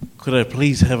Could I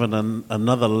please have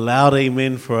another loud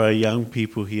amen for our young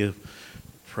people here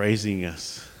praising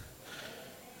us?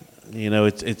 You know,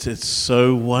 it's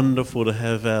so wonderful to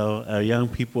have our young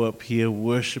people up here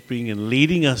worshiping and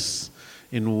leading us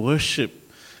in worship.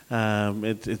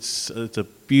 It's a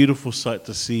beautiful sight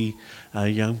to see our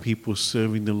young people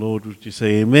serving the Lord. Would you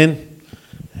say amen?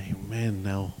 Amen.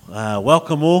 Now,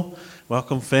 welcome all.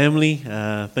 Welcome, family.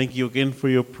 Thank you again for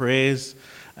your prayers.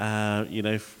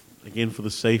 Again for the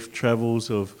safe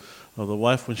travels of the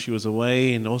wife when she was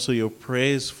away, and also your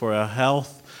prayers for our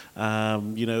health.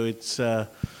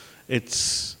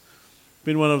 It's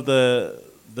been one of the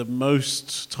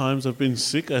most times I've been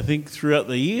sick, I think, throughout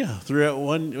the year. We're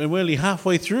only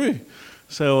halfway through.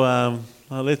 So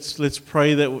let's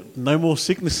pray that no more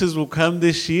sicknesses will come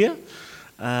this year.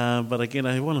 But again,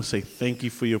 I want to say thank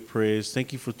you for your prayers.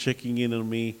 Thank you for checking in on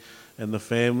me and the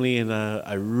family, and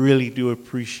I really do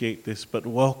appreciate this. But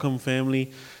welcome,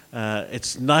 family.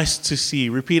 It's nice to see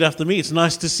you. Repeat after me. It's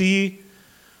nice to see you.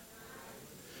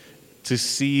 To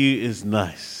see you is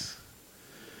nice.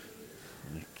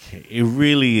 Okay, it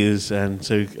really is, and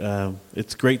so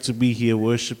it's great to be here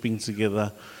worshiping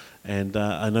together. And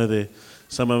I know that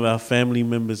some of our family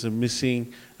members are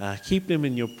missing. Keep them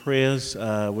in your prayers,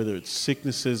 whether it's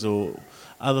sicknesses or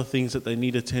other things that they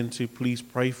need to tend to. Please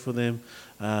pray for them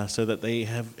so that they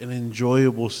have an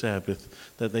enjoyable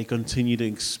Sabbath, that they continue to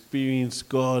experience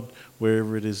God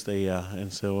wherever it is they are.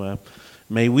 And so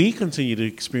may we continue to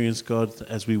experience God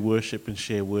as we worship and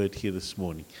share word here this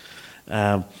morning.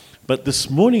 But this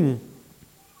morning,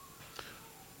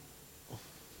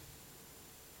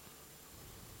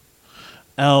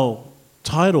 our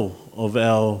title of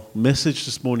our message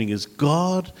this morning is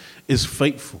God is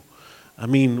Faithful. I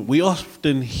mean, we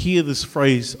often hear this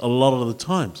phrase a lot of the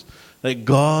times, that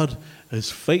God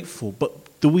is faithful.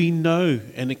 But do we know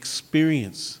and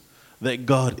experience that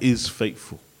God is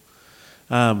faithful?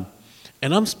 And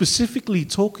I'm specifically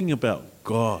talking about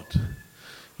God.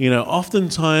 You know,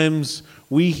 oftentimes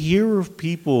we hear of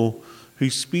people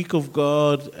who speak of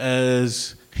God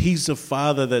as He's a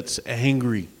Father that's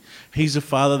angry. He's a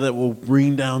Father that will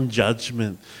bring down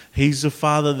judgment. He's a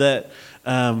Father that,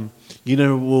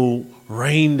 will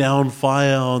rain down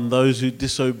fire on those who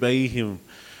disobey Him.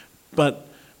 But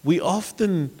we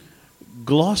often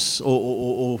gloss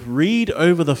or read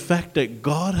over the fact that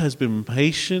God has been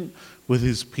patient with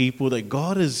His people, that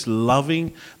God is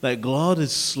loving, that God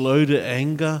is slow to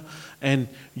anger. And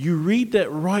you read that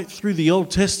right through the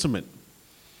Old Testament.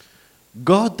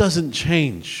 God doesn't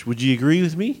change. Would you agree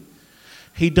with me?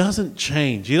 He doesn't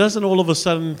change. He doesn't all of a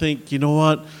sudden think, you know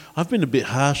what, I've been a bit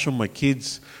harsh on my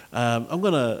kids. I'm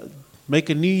going to make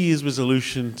a New Year's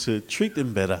resolution to treat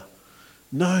them better.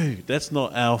 No, that's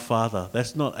not our Father.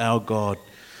 That's not our God.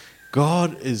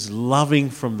 God is loving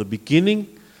from the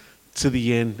beginning to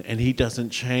the end, and He doesn't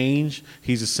change.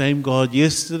 He's the same God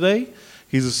yesterday.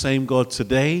 He's the same God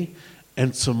today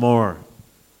and tomorrow.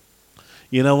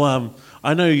 You know,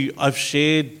 I know I've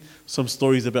shared some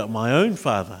stories about my own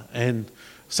father, and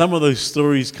some of those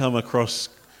stories come across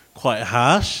quite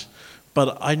harsh,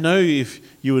 but I know if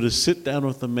you were to sit down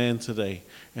with a man today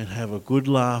and have a good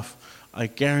laugh, I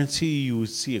guarantee you would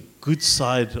see a good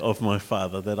side of my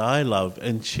father that I love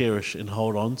and cherish and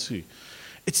hold on to.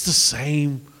 It's the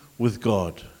same with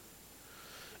God.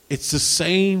 It's the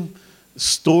same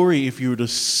story if you were to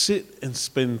sit and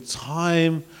spend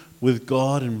time with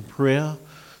God in prayer,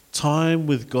 time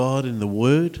with God in the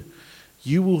Word.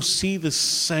 You will see the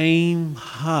same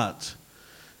heart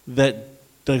that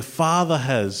the Father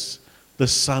has, the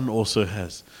Son also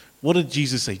has. What did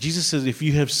Jesus say? Jesus says, if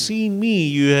you have seen me,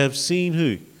 you have seen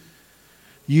who?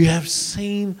 You have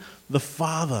seen the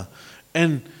Father.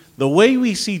 And the way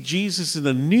we see Jesus in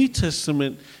the New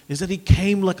Testament is that He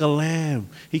came like a lamb.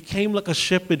 He came like a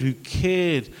shepherd who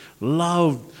cared,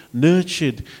 loved,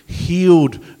 nurtured,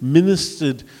 healed,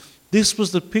 ministered. This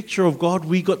was the picture of God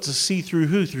we got to see through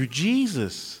who? Through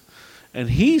Jesus.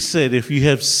 And He said, if you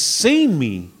have seen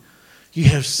me, you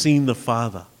have seen the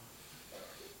Father.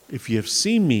 If you have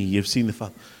seen me, you have seen the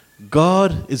Father.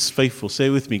 God is faithful. Say it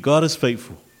with me. God is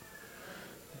faithful.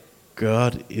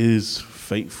 God is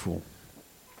faithful.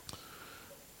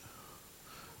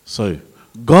 So,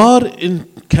 God in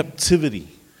captivity.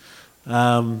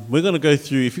 We're going to go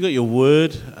through, if you've got your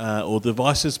word or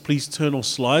devices, please turn or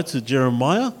slide to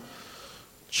Jeremiah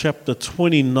chapter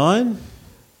 29.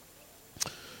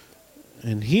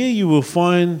 And here you will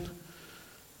find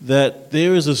that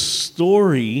there is a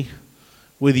story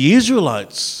where the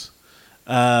Israelites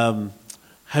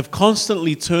have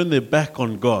constantly turned their back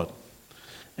on God.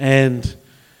 And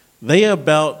they are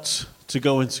about to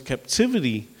go into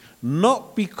captivity,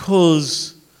 not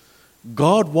because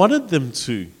God wanted them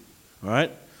to,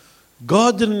 right?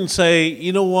 God didn't say,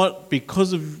 you know what,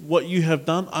 because of what you have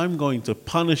done, I'm going to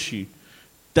punish you.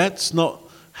 That's not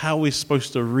how we're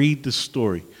supposed to read the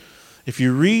story. If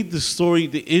you read the story,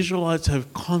 the Israelites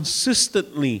have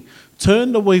consistently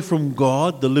turned away from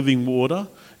God, the living water.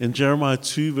 In Jeremiah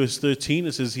 2 verse 13,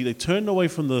 it says, they turned away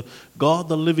from the God,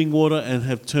 the living water, and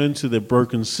have turned to their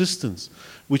broken cisterns,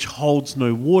 which holds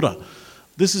no water.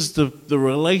 This is the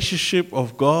relationship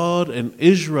of God and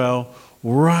Israel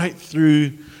right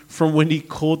through from when he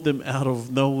called them out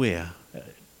of nowhere.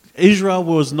 Israel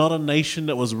was not a nation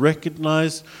that was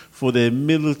recognized for their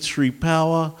military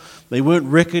power. They weren't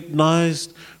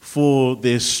recognized for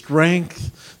their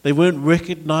strength. They weren't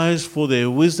recognized for their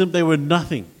wisdom. They were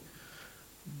nothing.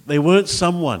 They weren't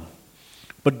someone.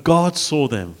 But God saw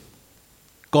them.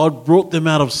 God brought them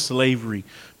out of slavery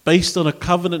based on a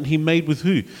covenant he made with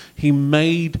who? He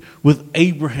made with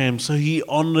Abraham. So he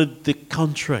honored the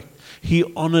contract. He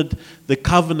honored the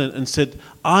covenant and said,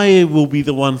 I will be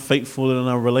the one faithful in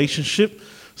our relationship,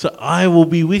 so I will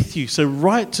be with you. So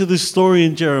right to this story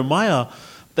in Jeremiah,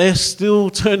 they're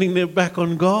still turning their back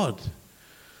on God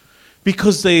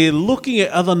because they're looking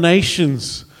at other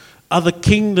nations, other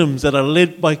kingdoms that are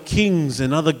led by kings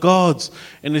and other gods,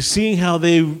 and they're seeing how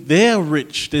they're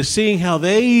rich. They're seeing how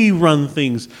they run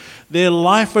things. Their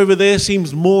life over there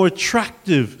seems more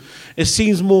attractive. It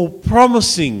seems more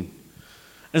promising.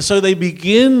 And so they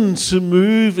begin to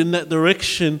move in that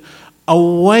direction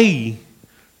away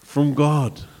from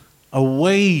God,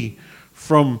 away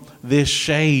from their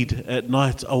shade at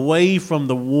night, away from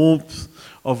the warmth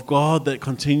of God that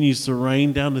continues to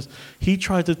rain down. He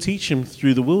tried to teach him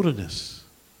through the wilderness.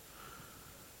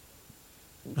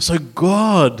 So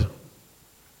God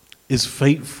is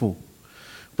faithful.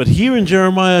 But here in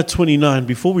Jeremiah 29,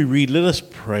 before we read, let us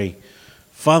pray.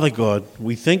 Father God,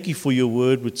 we thank you for your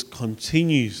word which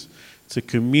continues to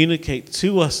communicate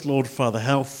to us, Lord Father,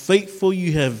 how faithful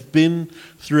you have been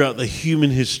throughout the human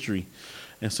history.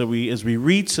 And so as we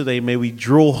read today, may we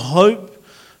draw hope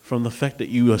from the fact that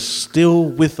you are still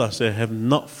with us and have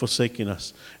not forsaken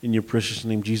us. In your precious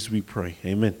name, Jesus, we pray.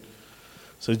 Amen.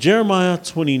 So Jeremiah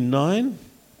 29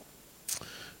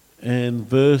 and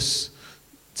verse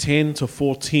 10 to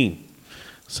 14.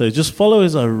 So just follow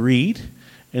as I read.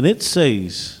 And it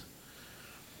says,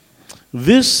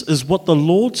 this is what the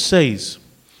Lord says,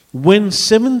 when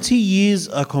 70 years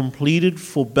are completed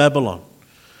for Babylon,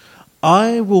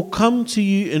 I will come to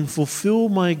you and fulfill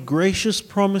my gracious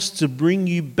promise to bring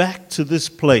you back to this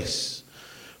place.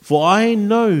 For I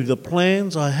know the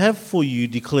plans I have for you,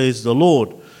 declares the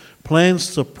Lord,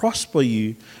 plans to prosper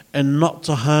you and not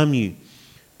to harm you,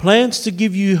 plans to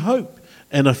give you hope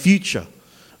and a future.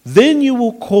 Then you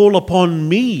will call upon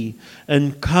me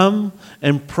and come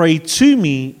and pray to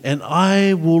me, and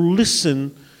I will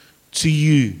listen to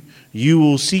you. You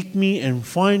will seek me and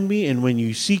find me, and when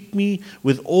you seek me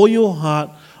with all your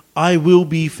heart, I will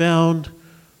be found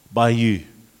by you.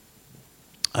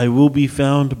 I will be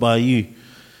found by you.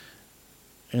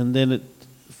 And then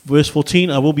verse 14,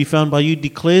 I will be found by you,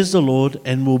 declares the Lord,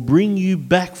 and will bring you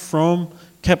back from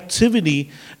captivity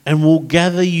and will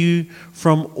gather you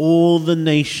from all the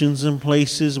nations and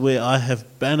places where I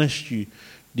have banished you,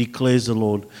 declares the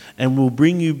Lord, and will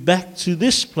bring you back to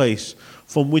this place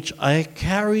from which I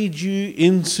carried you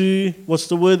into, what's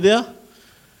the word there?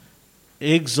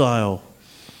 Exile.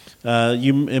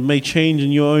 It may change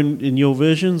in your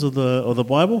versions of the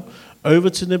Bible.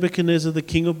 Over to Nebuchadnezzar, the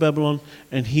king of Babylon,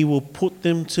 and he will put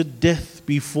them to death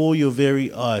before your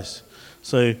very eyes.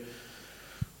 So,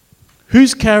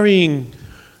 who's carrying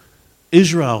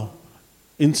Israel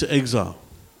into exile?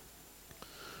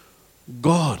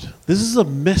 God. This is a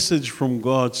message from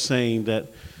God saying that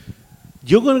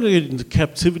you're going to go into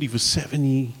captivity for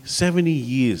 70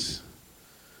 years.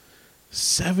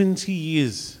 70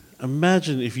 years.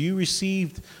 Imagine if you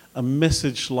received a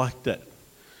message like that,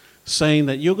 saying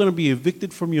that you're going to be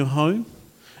evicted from your home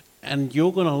and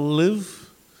you're going to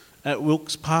live at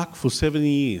Wilkes Park for 70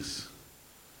 years.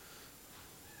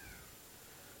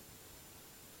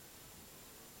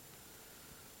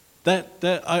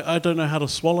 I don't know how to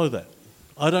swallow that.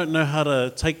 I don't know how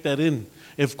to take that in.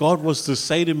 If God was to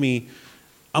say to me,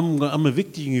 I'm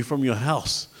evicting you from your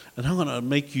house and I'm going to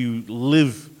make you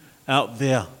live out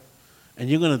there and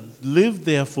you're going to live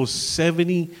there for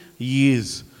 70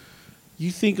 years. You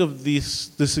think of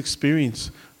this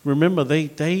experience. Remember,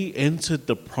 they entered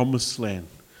the promised land.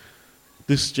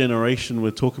 This generation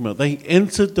we're talking about, they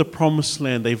entered the promised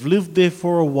land. They've lived there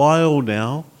for a while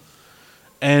now.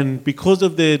 And because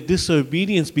of their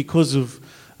disobedience, because of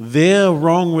their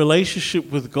wrong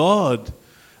relationship with God,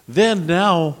 they're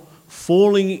now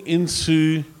falling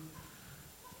into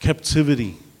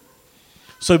captivity.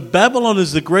 So Babylon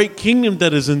is the great kingdom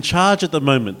that is in charge at the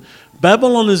moment.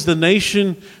 Babylon is the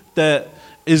nation that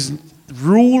is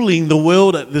ruling the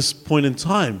world at this point in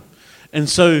time. And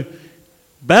so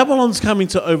Babylon's coming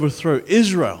to overthrow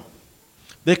Israel.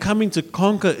 They're coming to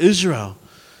conquer Israel.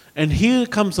 And here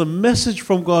comes a message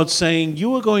from God saying,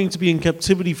 you are going to be in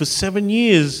captivity for 7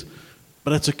 years,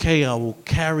 but that's okay, I will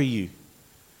carry you.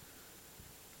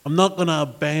 I'm not going to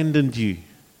abandon you.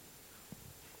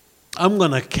 I'm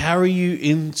going to carry you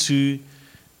into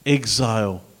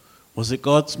exile. Was it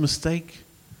God's mistake?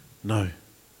 No.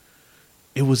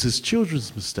 It was his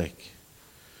children's mistake.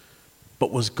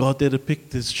 But was God there to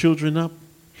pick his children up?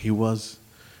 He was.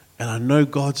 And I know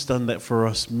God's done that for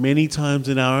us many times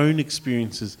in our own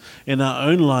experiences, in our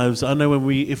own lives. I know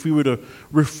if we were to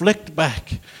reflect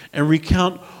back and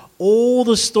recount all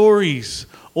the stories,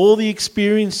 all the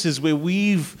experiences where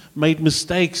we've made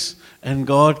mistakes and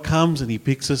God comes and he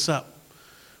picks us up.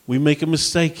 We make a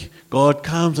mistake, God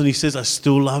comes and he says, I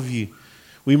still love you.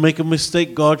 We make a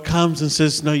mistake, God comes and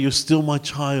says, no, you're still my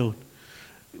child.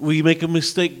 We make a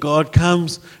mistake, God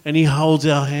comes and he holds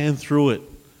our hand through it.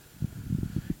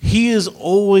 He is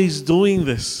always doing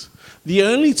this. The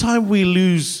only time we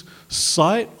lose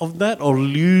sight of that or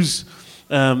lose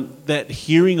that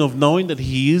hearing of knowing that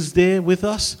he is there with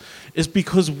us is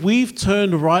because we've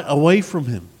turned right away from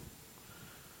him.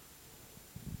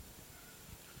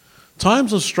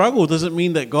 Times of struggle doesn't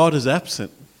mean that God is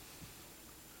absent.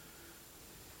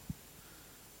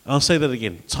 I'll say that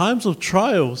again. Times of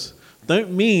trials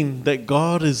don't mean that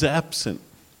God is absent.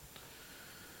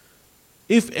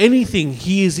 If anything,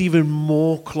 he is even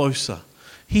more closer.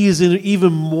 He is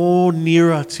even more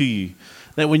nearer to you.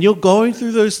 That when you're going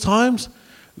through those times,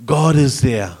 God is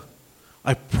there.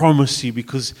 I promise you,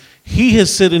 because he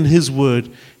has said in his word,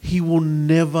 he will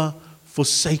never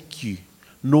forsake you,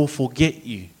 nor forget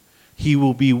you. He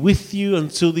will be with you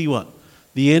until the what?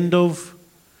 The end of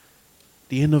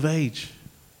age.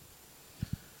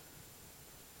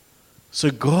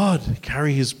 So God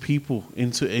carry his people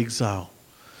into exile.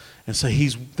 And so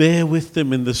he's there with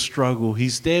them in the struggle.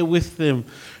 He's there with them,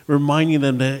 reminding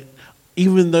them that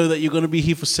even though that you're going to be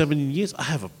here for 7 years, I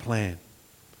have a plan.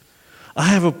 I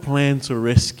have a plan to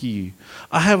rescue you.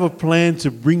 I have a plan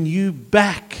to bring you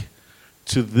back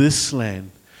to this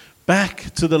land.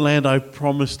 Back to the land I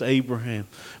promised Abraham.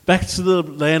 Back to the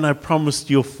land I promised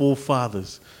your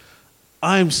forefathers.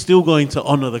 I am still going to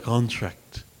honor the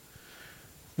contract.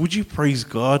 Would you praise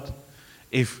God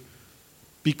if,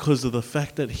 because of the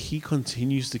fact that he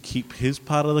continues to keep his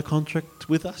part of the contract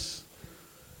with us?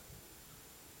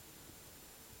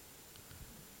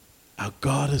 Our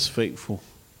God is faithful.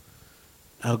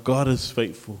 Our God is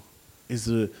faithful is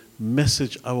the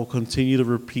message I will continue to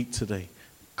repeat today.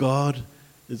 God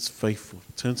is faithful.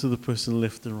 Turn to the person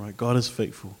left and right. God is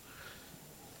faithful.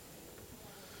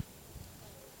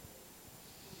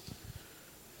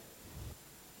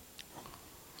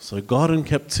 So God in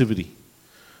captivity.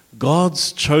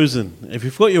 God's chosen. If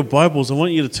you've got your Bibles, I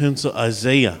want you to turn to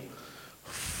Isaiah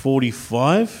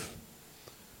 45.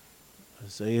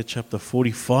 Isaiah chapter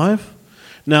 45.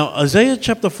 Now, Isaiah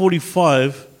chapter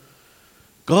 45,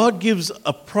 God gives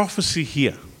a prophecy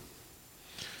here.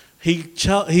 He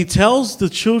tells the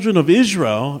children of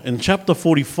Israel in chapter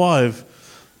 45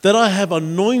 that I have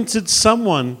anointed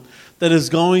someone that is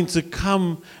going to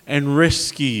come and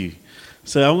rescue you.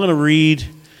 So I'm going to read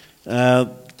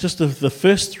just the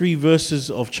first 3 verses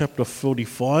of chapter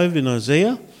 45 in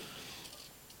Isaiah.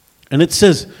 And it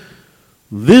says,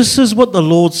 "This is what the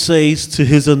Lord says to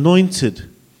his anointed,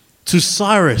 to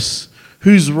Cyrus,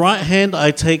 whose right hand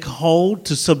I take hold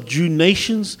to subdue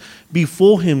nations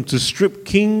before him, to strip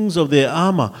kings of their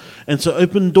armor, and to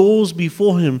open doors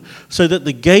before him, so that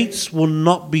the gates will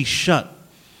not be shut.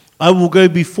 I will go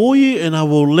before you, and I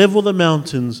will level the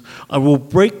mountains. I will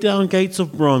break down gates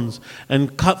of bronze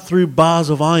and cut through bars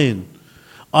of iron.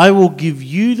 I will give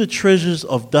you the treasures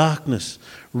of darkness,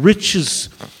 riches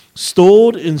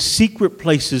stored in secret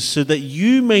places, so that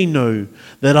you may know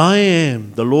that I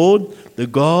am the Lord, the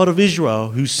God of Israel,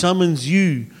 who summons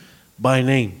you by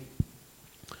name."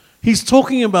 He's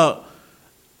talking about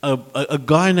a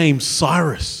guy named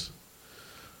Cyrus.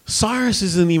 Cyrus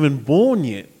isn't even born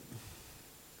yet.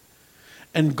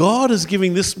 And God is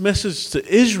giving this message to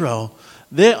Israel.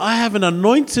 There, I have an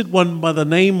anointed one by the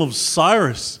name of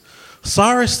Cyrus.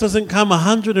 Cyrus doesn't come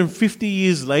 150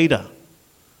 years later.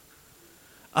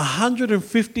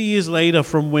 150 years later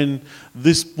from when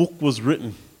this book was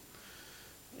written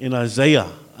in Isaiah.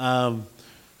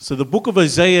 So the book of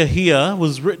Isaiah here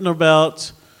was written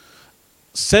about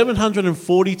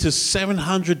 740 to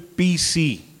 700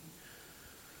 BC.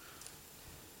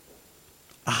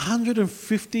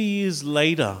 150 years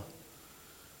later,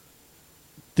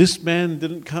 this man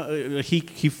didn't come,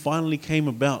 he finally came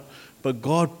about, but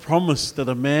God promised that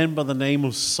a man by the name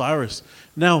of Cyrus.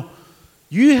 Now,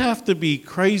 you have to be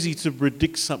crazy to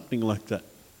predict something like that.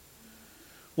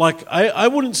 Like, I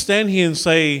wouldn't stand here and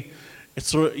say,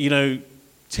 it's,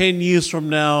 10 years from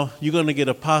now, you're going to get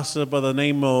a pastor by the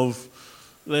name of,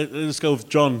 let's go with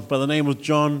John, by the name of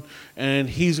John, and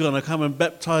he's going to come and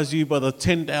baptize you by the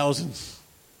 10,000s.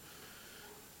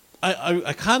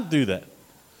 I can't do that.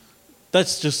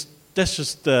 That's just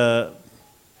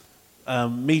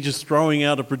me just throwing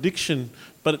out a prediction,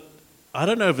 but I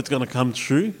don't know if it's going to come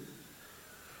true.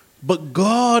 But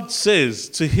God says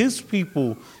to his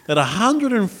people that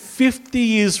 150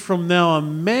 years from now, a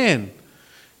man,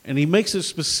 and he makes it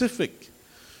specific.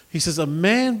 He says, a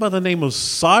man by the name of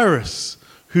Cyrus,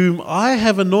 whom I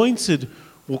have anointed,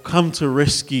 will come to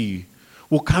rescue you,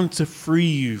 will come to free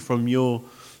you from your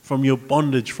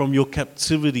bondage, from your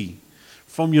captivity,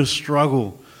 from your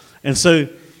struggle. And so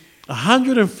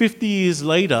 150 years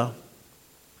later,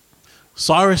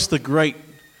 Cyrus the Great,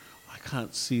 I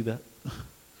can't see that.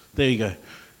 There you go.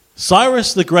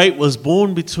 Cyrus the Great was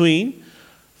born between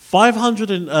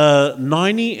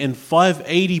 590 and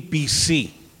 580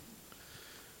 BC.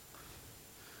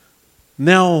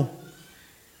 Now,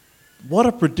 what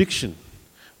a prediction.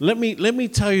 Let me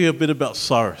tell you a bit about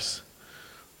Cyrus.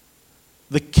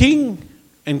 The king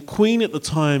and queen at the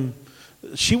time,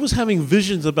 she was having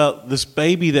visions about this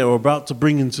baby they were about to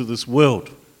bring into this world.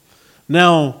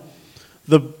 Now,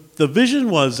 the vision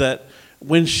was that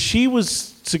when she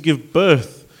was to give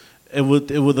birth,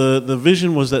 the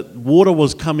vision was that water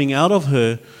was coming out of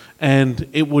her and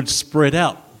it would spread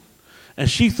out. And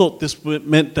she thought this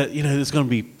meant that, it's going to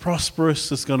be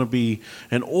prosperous, it's going to be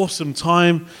an awesome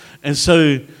time. And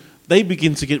so they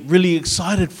begin to get really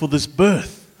excited for this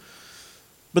birth.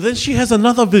 But then she has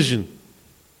another vision.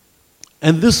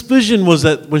 And this vision was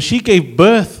that when she gave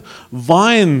birth,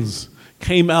 vines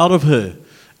came out of her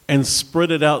and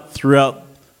spread it out throughout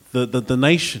the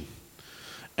nation.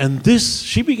 And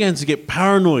she began to get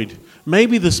paranoid.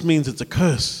 Maybe this means it's a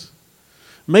curse.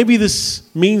 Maybe this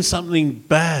means something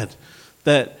bad,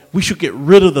 that we should get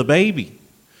rid of the baby.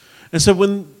 And so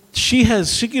when she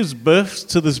gives birth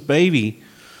to this baby,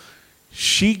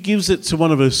 she gives it to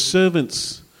one of her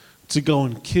servants to go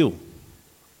and kill.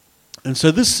 And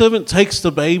so this servant takes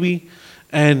the baby,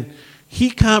 and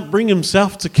he can't bring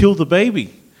himself to kill the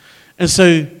baby. And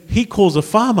so he calls a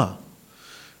farmer,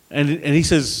 and he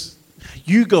says,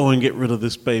 you go and get rid of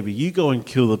this baby. You go and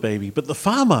kill the baby. But the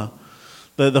farmer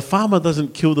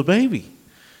doesn't kill the baby.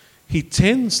 He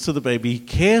tends to the baby. He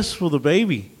cares for the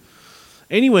baby.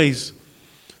 Anyways,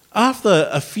 after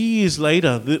a few years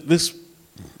later, this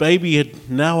baby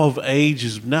now of age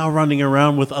is now running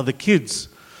around with other kids.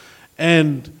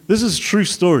 And this is a true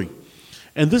story.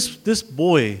 And this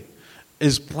boy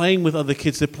is playing with other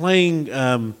kids. They're playing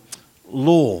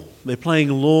law. They're playing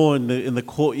law in the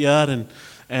courtyard.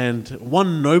 And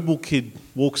one noble kid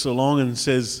walks along and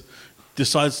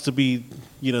decides to be,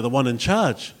 the one in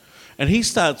charge. And he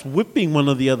starts whipping one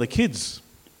of the other kids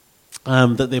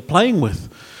that they're playing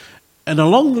with. And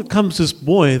along comes this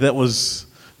boy that was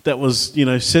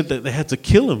said that they had to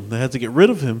kill him. They had to get rid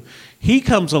of him. He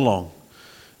comes along.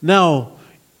 Now,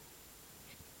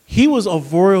 he was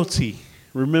of royalty,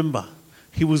 remember.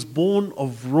 He was born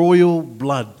of royal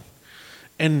blood.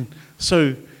 And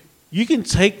so you can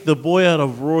take the boy out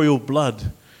of royal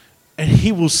blood and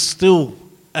he will still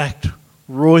act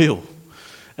royal.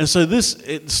 And so the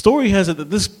story has it that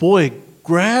this boy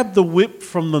grabbed the whip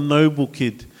from the noble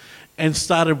kid and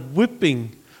started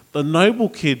whipping the noble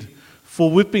kid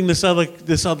for whipping this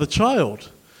other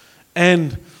child.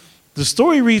 And the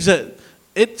story reads that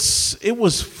it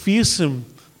was fearsome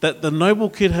that the noble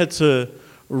kid had to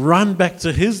run back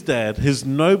to his dad, his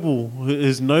noble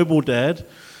dad,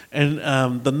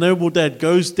 and the noble dad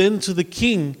goes then to the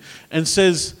king and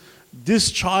says,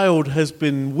 this child has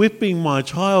been whipping my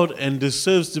child and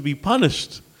deserves to be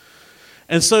punished.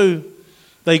 And so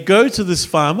they go to this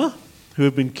farmer who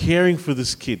had been caring for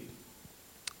this kid.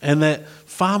 And that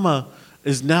farmer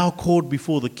is now called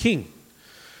before the king.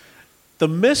 The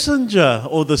messenger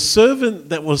or the servant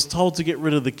that was told to get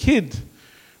rid of the kid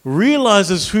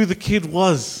realizes who the kid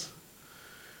was.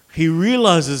 He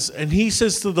realizes, and he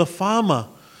says to the farmer,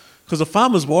 because the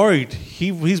farmer's worried,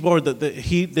 he's worried that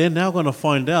they're now going to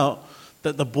find out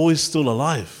that the boy's still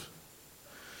alive.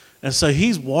 And so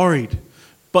he's worried.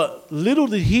 But little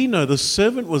did he know, the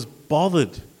servant was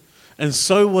bothered. And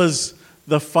so was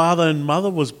the father and mother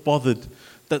was bothered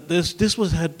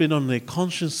that had been on their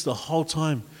conscience the whole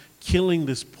time, killing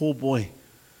this poor boy.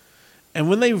 And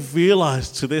when they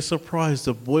realized, to their surprise,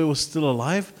 the boy was still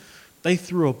alive, they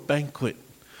threw a banquet.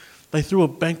 They threw a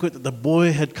banquet that the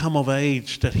boy had come of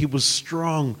age, that he was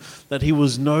strong, that he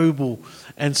was noble.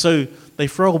 And so they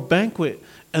throw a banquet,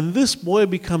 and this boy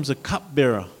becomes a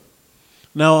cupbearer.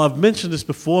 Now, I've mentioned this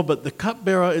before, but the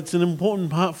cupbearer, it's an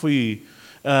important part for you.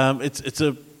 It's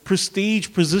a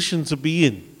prestige position to be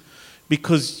in,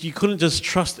 because you couldn't just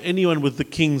trust anyone with the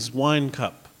king's wine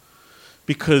cup,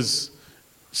 because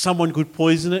someone could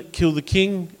poison it, kill the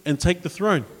king, and take the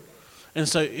throne. And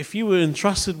so if you were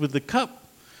entrusted with the cup,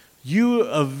 you were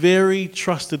a very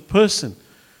trusted person.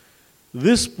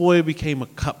 This boy became a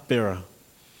cupbearer,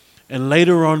 and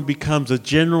later on becomes a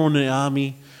general in the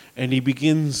army, and he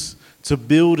begins to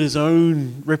build his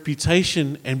own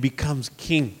reputation and becomes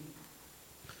king.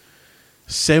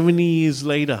 70 years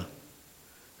later,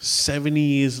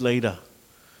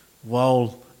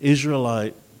 while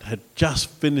Israelite had just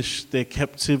finished their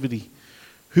captivity,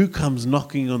 who comes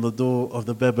knocking on the door of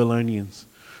the Babylonians?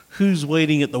 Who's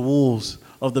waiting at the walls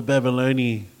of the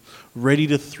Babylonians, ready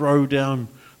to throw down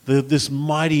this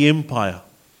mighty empire?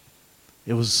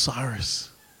 It was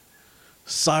Cyrus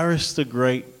the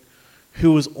Great,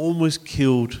 who was almost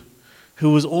killed,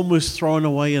 who was almost thrown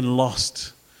away and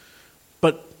lost.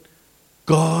 But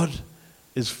God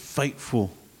is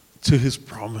faithful to his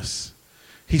promise.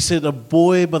 He said a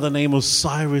boy by the name of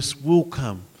Cyrus will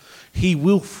come. He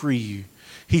will free you.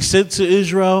 He said to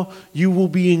Israel, you will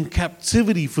be in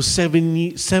captivity for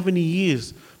 70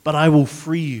 years, but I will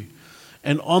free you.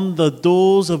 And on the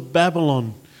doors of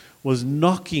Babylon was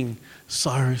knocking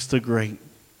Cyrus the Great.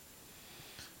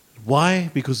 Why?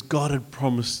 Because God had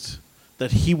promised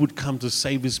that he would come to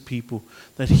save his people,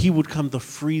 that he would come to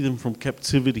free them from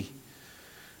captivity.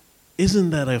 Isn't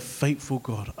that a faithful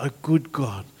God, a good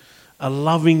God, a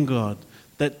loving God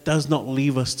that does not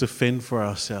leave us to fend for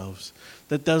ourselves,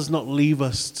 that does not leave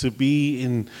us to be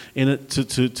in it,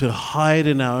 to hide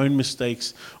in our own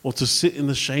mistakes or to sit in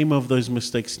the shame of those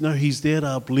mistakes? No, he's there to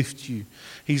uplift you.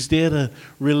 He's there to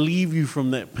relieve you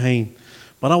from that pain.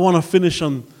 But I want to finish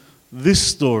on this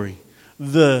story,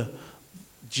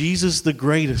 Jesus the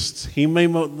greatest. He may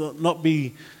not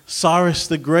be Cyrus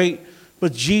the Great,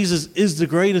 but Jesus is the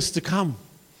greatest to come.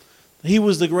 He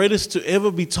was the greatest to ever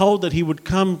be told that he would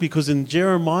come, because in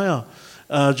Jeremiah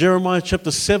chapter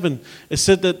 7, it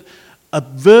said that a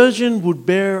virgin would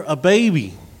bear a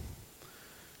baby.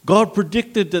 God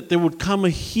predicted that there would come a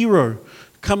hero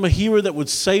that would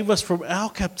save us from our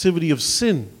captivity of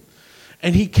sin.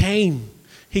 And he came.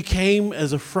 He came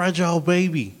as a fragile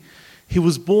baby. He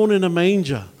was born in a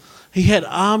manger. He had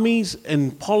armies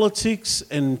and politics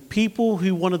and people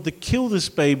who wanted to kill this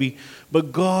baby,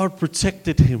 but God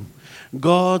protected him.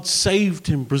 God saved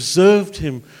him, preserved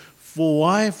him. For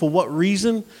why? For what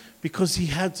reason? Because he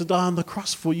had to die on the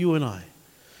cross for you and I.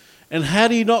 And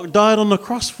had he not died on the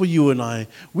cross for you and I,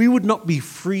 we would not be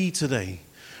free today.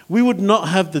 We would not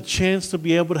have the chance to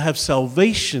be able to have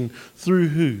salvation through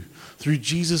who? Through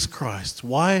Jesus Christ.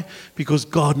 Why? Because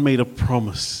God made a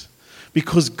promise.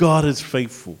 Because God is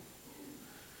faithful.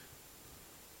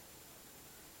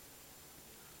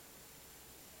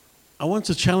 I want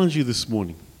to challenge you this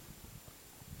morning.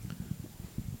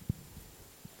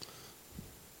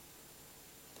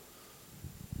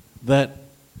 That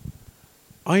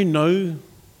I know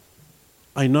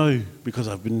because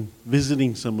I've been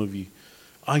visiting some of you,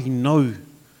 I know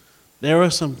there are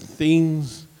some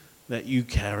things that you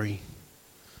carry.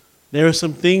 There are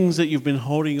some things that you've been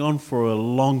holding on for a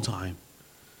long time.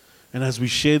 And as we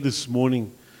shared this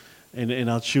morning in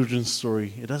our children's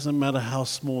story, it doesn't matter how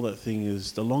small that thing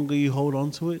is. The longer you hold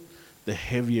on to it, the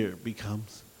heavier it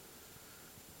becomes.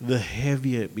 The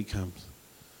heavier it becomes.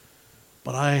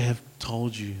 But I have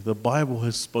told you, the Bible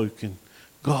has spoken,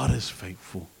 God is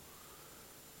faithful.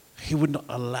 He would not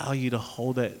allow you to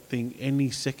hold that thing any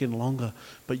second longer,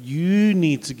 but you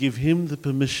need to give him the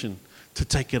permission to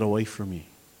take it away from you.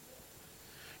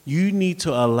 You need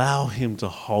to allow him to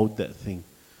hold that thing,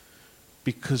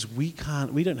 because we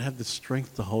don't have the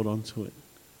strength to hold on to it.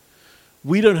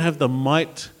 We don't have the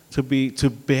might to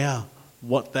bear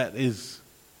what that is,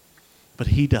 but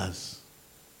he does.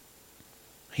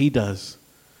 He does.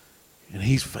 And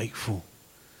he's faithful.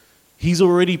 He's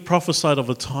already prophesied of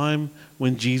a time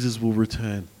when Jesus will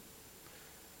return.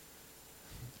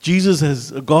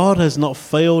 God has not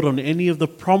failed on any of the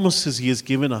promises he has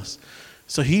given us.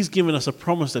 So he's given us a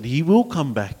promise that he will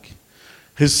come back.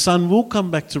 His son will come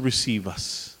back to receive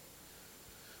us,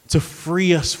 to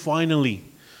free us finally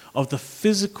of the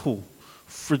physical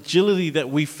fragility that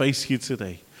we face here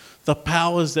today, the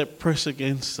powers that press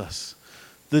against us,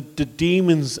 the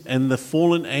demons and the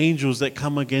fallen angels that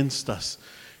come against us.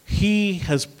 He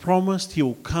has promised He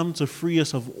will come to free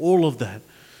us of all of that.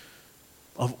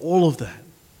 Of all of that.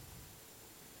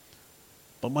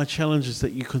 But my challenge is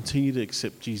that you continue to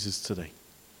accept Jesus today.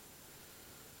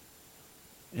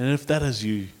 And if that is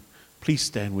you, please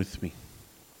stand with me.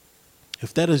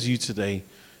 If that is you today,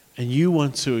 and you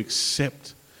want to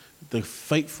accept the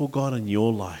faithful God in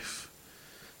your life,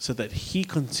 so that He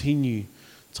continue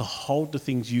to hold the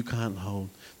things you can't hold,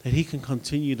 that He can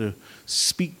continue to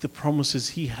speak the promises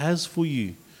He has for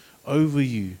you, over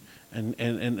you,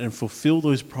 and fulfill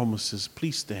those promises,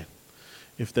 please stand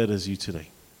if that is you today.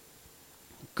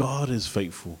 God is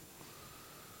faithful.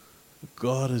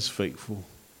 God is faithful.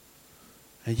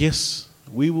 And yes,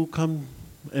 we will come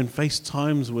and face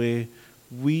times where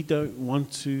we don't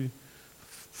want to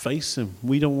face Him.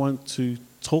 We don't want to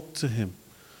talk to Him.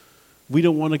 We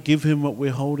don't want to give Him what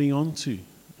we're holding on to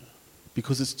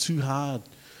because it's too hard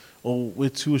or we're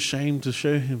too ashamed to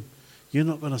show Him. You're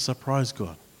not going to surprise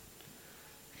God.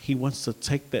 He wants to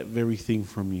take that very thing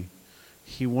from you.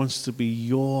 He wants to be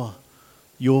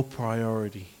your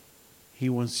priority. He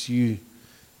wants you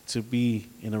to be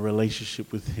in a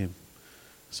relationship with Him.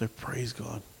 So praise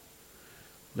God.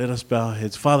 Let us bow our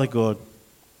heads. Father God,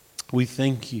 we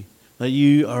thank You that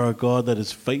You are a God that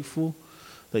is faithful,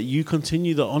 that You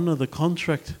continue to honor the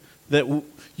contract that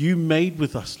You made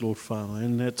with us, Lord Father.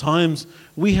 And at times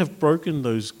we have broken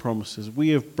those promises. We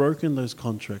have broken those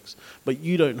contracts, but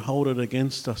You don't hold it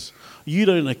against us. You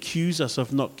don't accuse us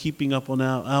of not keeping up on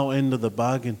our end of the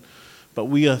bargain. But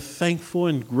we are thankful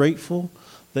and grateful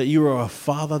that You are a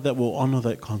Father that will honor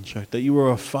that contract, that You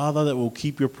are a Father that will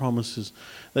keep Your promises,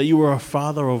 that You are a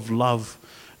Father of love.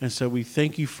 And so we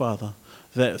thank You, Father,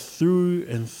 that through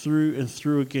and through and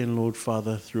through again, Lord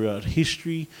Father, throughout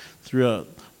history, throughout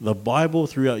the Bible,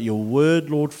 throughout Your word,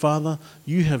 Lord Father,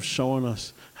 You have shown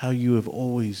us how You have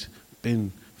always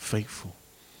been faithful.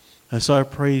 And so I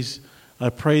pray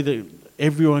that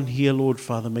everyone here, Lord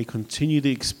Father, may continue to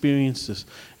experience this.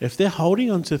 If they're holding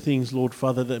on to things, Lord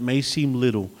Father, that may seem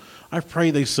little, I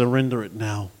pray they surrender it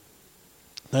now.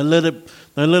 Don't let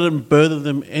it burden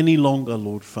them any longer,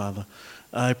 Lord Father.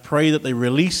 I pray that they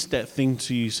release that thing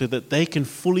to You so that they can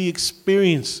fully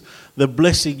experience the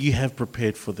blessing You have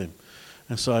prepared for them.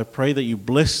 And so I pray that You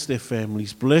bless their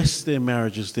families, bless their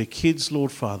marriages, their kids,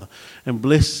 Lord Father, and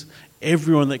bless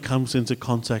everyone that comes into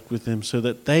contact with them so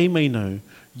that they may know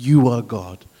You are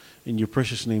God. In Your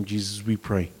precious name, Jesus, we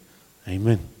pray.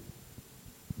 Amen.